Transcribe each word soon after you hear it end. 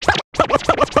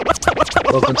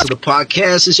Welcome to the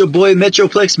podcast. It's your boy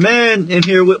Metroplex Man, in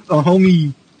here with a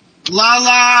homie.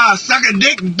 La, suck a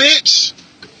dick, bitch.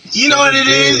 You know what it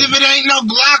is. If it ain't no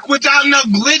Glock without no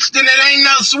glitch, then it ain't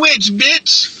no switch,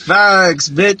 bitch. Facts,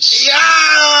 bitch.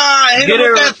 Yeah, hit it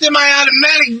with that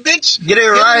semi-automatic, bitch. Get it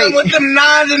right. Hit with them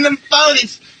 9s and them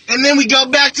 40s. And then we go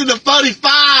back to the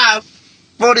 45.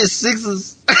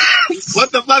 46s.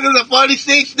 What the fuck is a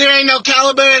 46? There ain't no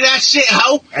caliber of that shit,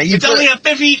 ho. It's only a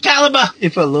 50 caliber. You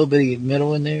put a little bit of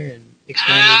metal in there and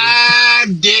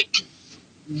expand it.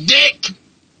 Dick.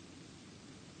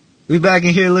 We back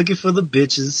in here looking for the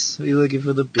bitches. We looking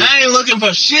for the bitches. I ain't looking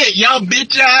for shit. Y'all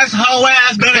bitch ass, hoe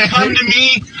ass better come to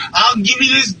me. I'll give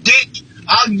you this dick.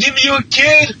 I'll give you a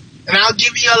kid. And I'll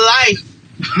give you a life.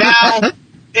 Now,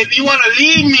 if you want to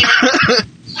leave me,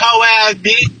 hoe ass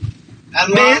bitch, as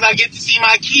long as I get to see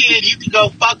my kid, you can go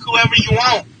fuck whoever you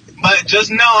want. But just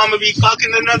know I'm going to be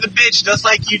fucking another bitch just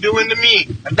like you doing to me.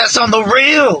 And that's on the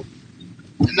real.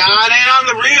 Nah, it ain't on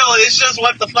the real. It's just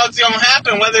what the fuck's going to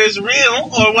happen, whether it's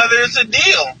real or whether it's a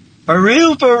deal. For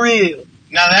real.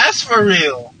 Now that's for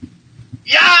real.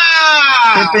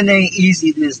 Yeah! Pimping ain't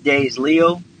easy these days,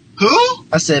 Leo. Who?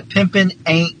 I said pimping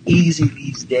ain't easy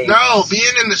these days. No, being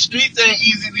in the streets ain't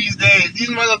easy these days. These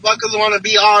motherfuckers want to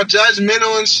be all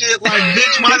judgmental and shit. Like,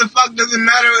 bitch, why the fuck does it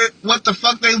matter what the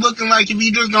fuck they looking like if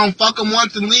you just gonna fuck them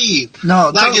once and leave?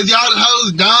 No, like, is y'all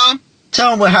hoes dumb?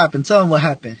 Tell them what happened.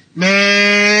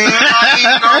 Man, I ain't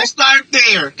even gonna start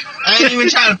there. I ain't even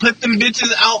trying to put them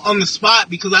bitches out on the spot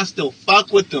because I still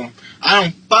fuck with them. I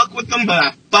don't fuck with them, but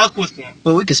I fuck with them.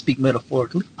 Well, we can speak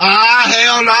metaphorically.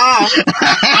 Hell no.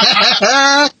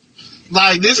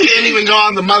 Like, this can't even go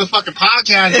on the motherfucking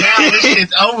podcast now. This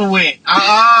shit's over with.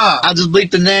 I just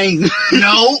bleeped the name.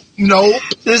 Nope.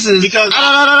 This is... Because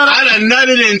I done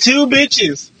nutted in 2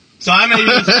 bitches. So I'm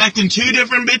even expecting 2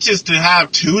 different bitches to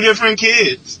have 2 different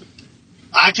kids.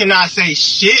 I cannot say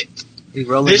shit.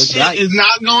 This shit is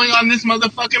not going on this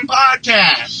motherfucking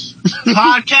podcast.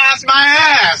 Podcast my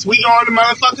ass. We going to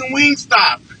motherfucking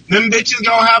Wingstop. Them bitches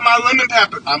gonna have my lemon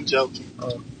pepper. I'm joking.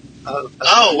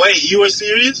 Oh, wait, you were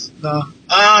serious? No.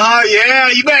 Yeah,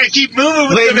 you better keep moving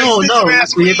with Wait, no.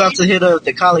 We weed. about to hit up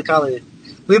the college.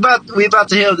 We about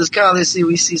to hit up this college, see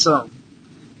we see something.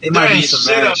 There ain't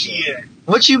shit up here.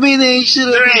 What you mean they ain't shit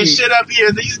up here? There ain't shit up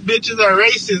here. These bitches are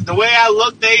racist. The way I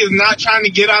look, they is not trying to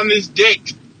get on this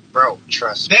dick. Bro,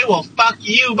 trust me. They will fuck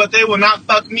you, but they will not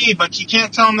fuck me. But you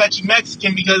can't tell them that you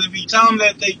Mexican, because if you tell them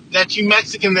that you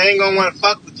Mexican, they ain't gonna want to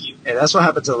fuck with you. Yeah, that's what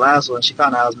happened to the last one. She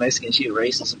found out I was Mexican. She was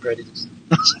racist and prejudiced.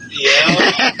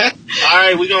 Yeah.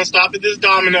 Alright, we're gonna stop at this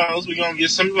Domino's. We're gonna get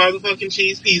some motherfucking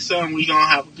cheese pizza, and we're gonna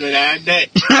have a good ass day.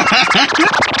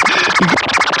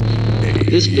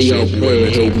 This for y'all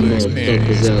player-hating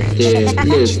motherfuckers out there.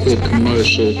 Little quick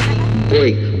commercial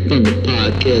break from the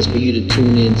podcast for you to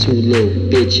tune in to, little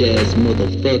bitch-ass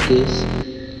motherfuckers.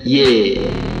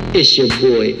 Yeah, it's your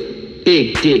boy,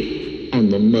 Big Dick, on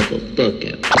the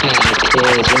motherfucking podcast.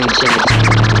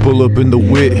 Pull up in the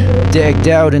whip, Decked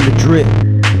out in the drip.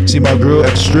 see my girl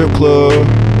at the strip club.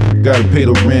 Gotta pay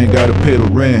the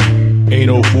rent. Ain't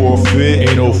no forfeit.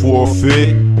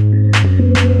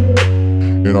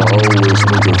 And I always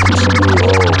make a pussy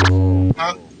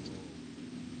Huh?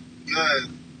 Good.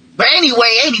 But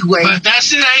anyway. But that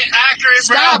shit ain't accurate,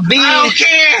 Stop bro. being- I don't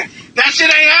care. That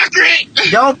shit ain't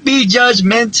accurate. Don't be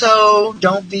judgmental.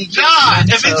 Nah,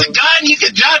 if it's a gun, you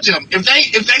can judge them. If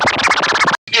they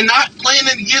and not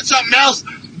planning to get something else,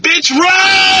 bitch,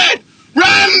 run!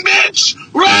 Run, bitch!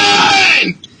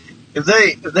 Run! If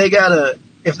they got a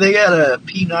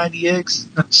P90X,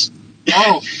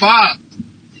 Oh, fuck.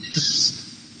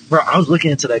 bro, I was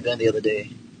looking into that gun the other day.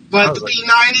 But the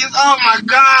P90s, oh my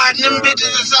god, them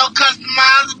bitches are so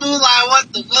customizable, like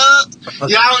what the fuck?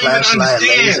 Y'all don't even Flashlight,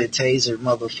 laser, understand. taser,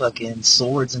 motherfucking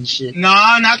swords and shit.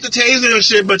 Nah, not the taser and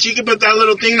shit, but you can put that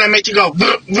little thing that make you go,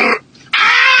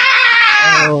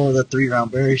 ah! Oh, the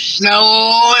 3-round burst. No,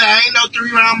 that ain't no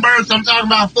 3-round burst. I'm talking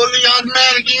about fully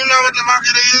automatic. You know what the fuck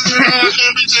it is. You know, I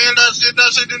can't be saying that shit.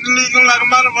 That shit is illegal like a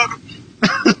motherfucker.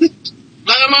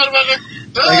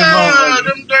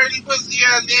 Them dirty pussy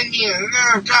ass Indians.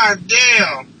 Oh, god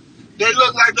damn. They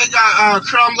look like they got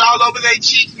crumbs all over their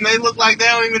cheeks, and they look like they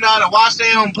don't even know how to wash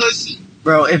their own pussy.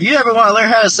 Bro, if you ever want to learn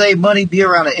how to save money, be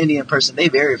around an Indian person. They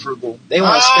very frugal. They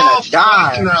want to spend a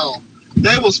dime. No.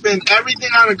 They will spend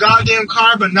everything on a goddamn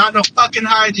car, but not no fucking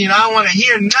hygiene. I don't want to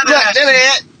hear none of that.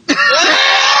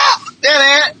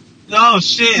 That Oh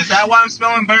shit, is that why I'm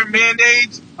smelling burnt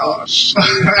Band-Aids? Oh shit.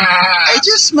 They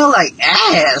just smell like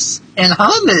ass and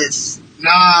hummus.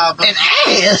 Nah, but And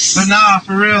ass. But nah,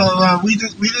 for real, we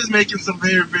just making some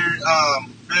very, very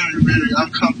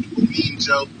uncomfortable mean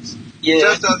jokes. Yeah.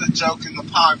 Just as a joke in the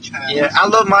podcast. Yeah, I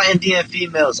love my Indian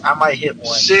females. I might hit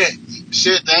one.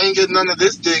 Shit, they ain't getting none of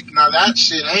this dick. Now that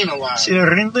shit ain't alive. Nah,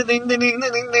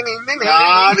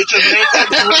 because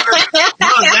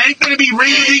they ain't gonna be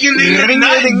ring-a-ding-a-ding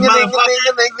nothing,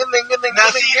 motherfucker. Now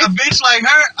see, a bitch like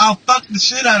her, I'll fuck the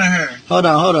shit out of her. Hold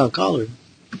on, call her.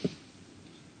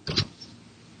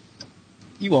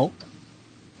 You won't.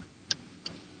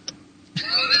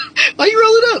 Why you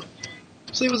roll it up?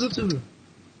 See what's up to me.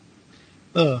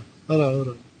 Hold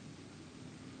on.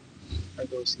 I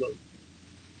go slow.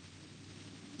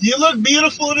 You look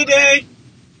beautiful today.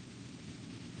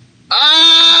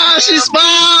 Ah, she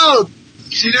smiled.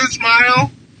 She didn't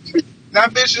smile.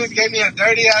 That bitch just gave me a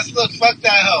dirty ass look. Fuck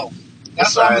that hoe.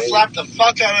 That's why I'm gonna slap the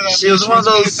fuck out of that. She was one of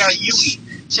those.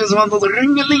 She was one of those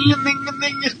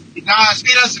ring-a-ling-a-ling-a-ling. Nah,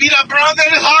 speed up, bro. They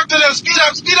just hard to them.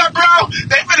 Speed up, bro.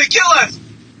 They finna kill us.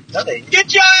 No, they.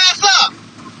 Get your ass up.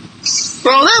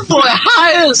 Bro, that boy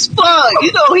high as fuck.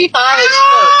 You know he high as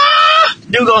fuck.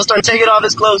 Dude gonna start taking off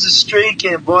his clothes and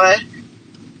streaking, boy.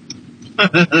 Can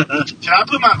I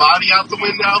put my body out the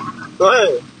window? Go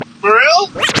ahead. For real?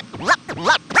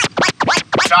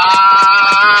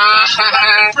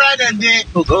 President.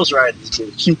 Who goes riding this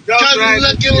bitch? Cause it's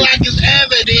looking like it's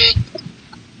evident.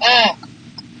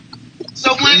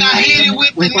 So when I hit it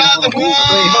with another one,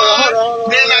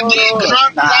 then I get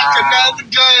drunk like another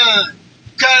gun.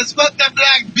 Cause fuck that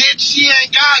black bitch, she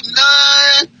ain't got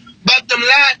none. But them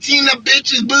Latina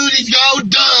bitches' booties go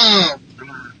dumb.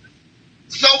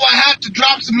 So I have to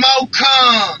drop some more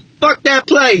cum. Fuck that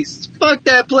place. What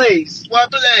place?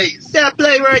 That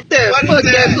place right there. What Fuck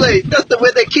is that that? place. That's the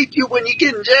way they keep you when you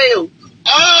get in jail.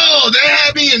 Oh, they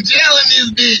had me in jail in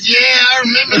this bitch. Yeah, I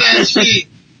remember that shit.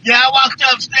 Yeah, I walked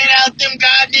up straight out them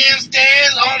goddamn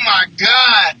stairs. Oh my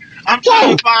god. I'm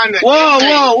trying to find that.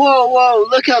 Whoa.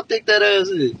 Look how thick that ass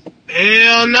is.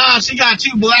 Hell no, she got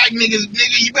two black niggas.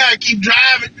 Nigga, you better keep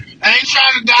driving. I ain't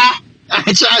trying to die. I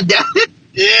ain't trying to die.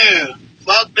 Yeah,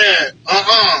 fuck that.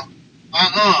 Oh.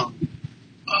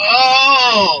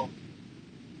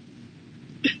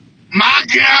 My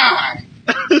god.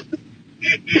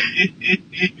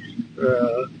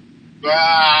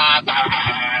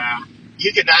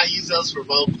 You cannot use those for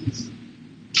vocals.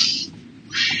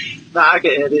 Nah, I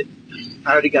can edit.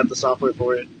 I already got the software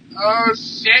for it. Oh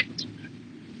shit,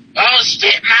 my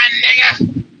nigga.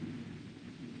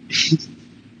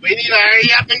 We need to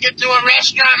hurry up and get to a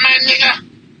restaurant, my nigga.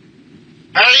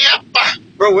 Hurry up.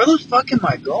 Bro, where the fuck am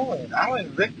I going? I don't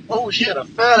even... Oh shit, a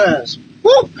fat ass.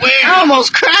 Woo! Where? I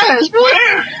almost crashed, bro.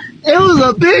 Where? It was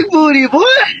a big booty, boy.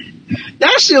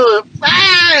 That shit was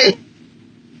fine.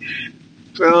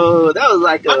 Bro, that was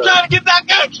like I'm trying to get back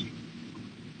up.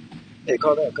 Hey,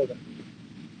 call that.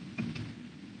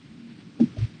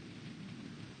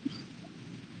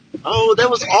 Oh, that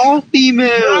was all female.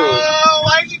 No,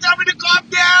 why did you tell me to calm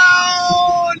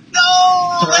down?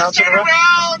 No, let's turn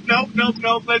around.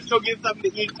 Nope. Let's go get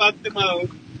something to eat. Fuck them hoes.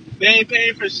 They ain't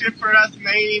paying for shit for us, and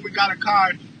they ain't even got a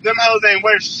car. Them hoes ain't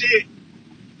worth shit.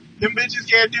 Them bitches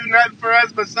can't do nothing for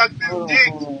us but suck them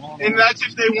dicks. And that's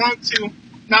if they want to,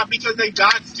 not because they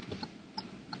got to.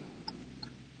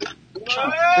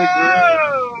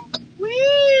 Whoa!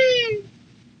 Whee!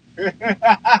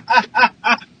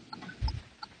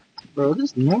 Bro,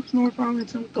 this North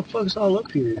Arlington, what the fuck's all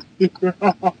up here?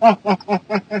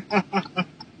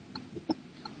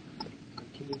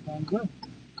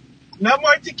 No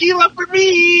more tequila for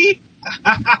me!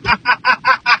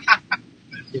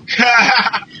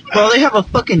 Bro, they have a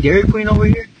fucking Dairy Queen over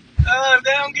here? If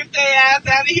they don't get their ass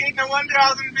out of here, no wonder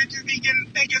all them bitches be getting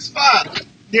thick as fuck.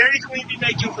 Dairy Queen be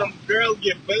making some girls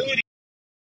get booty.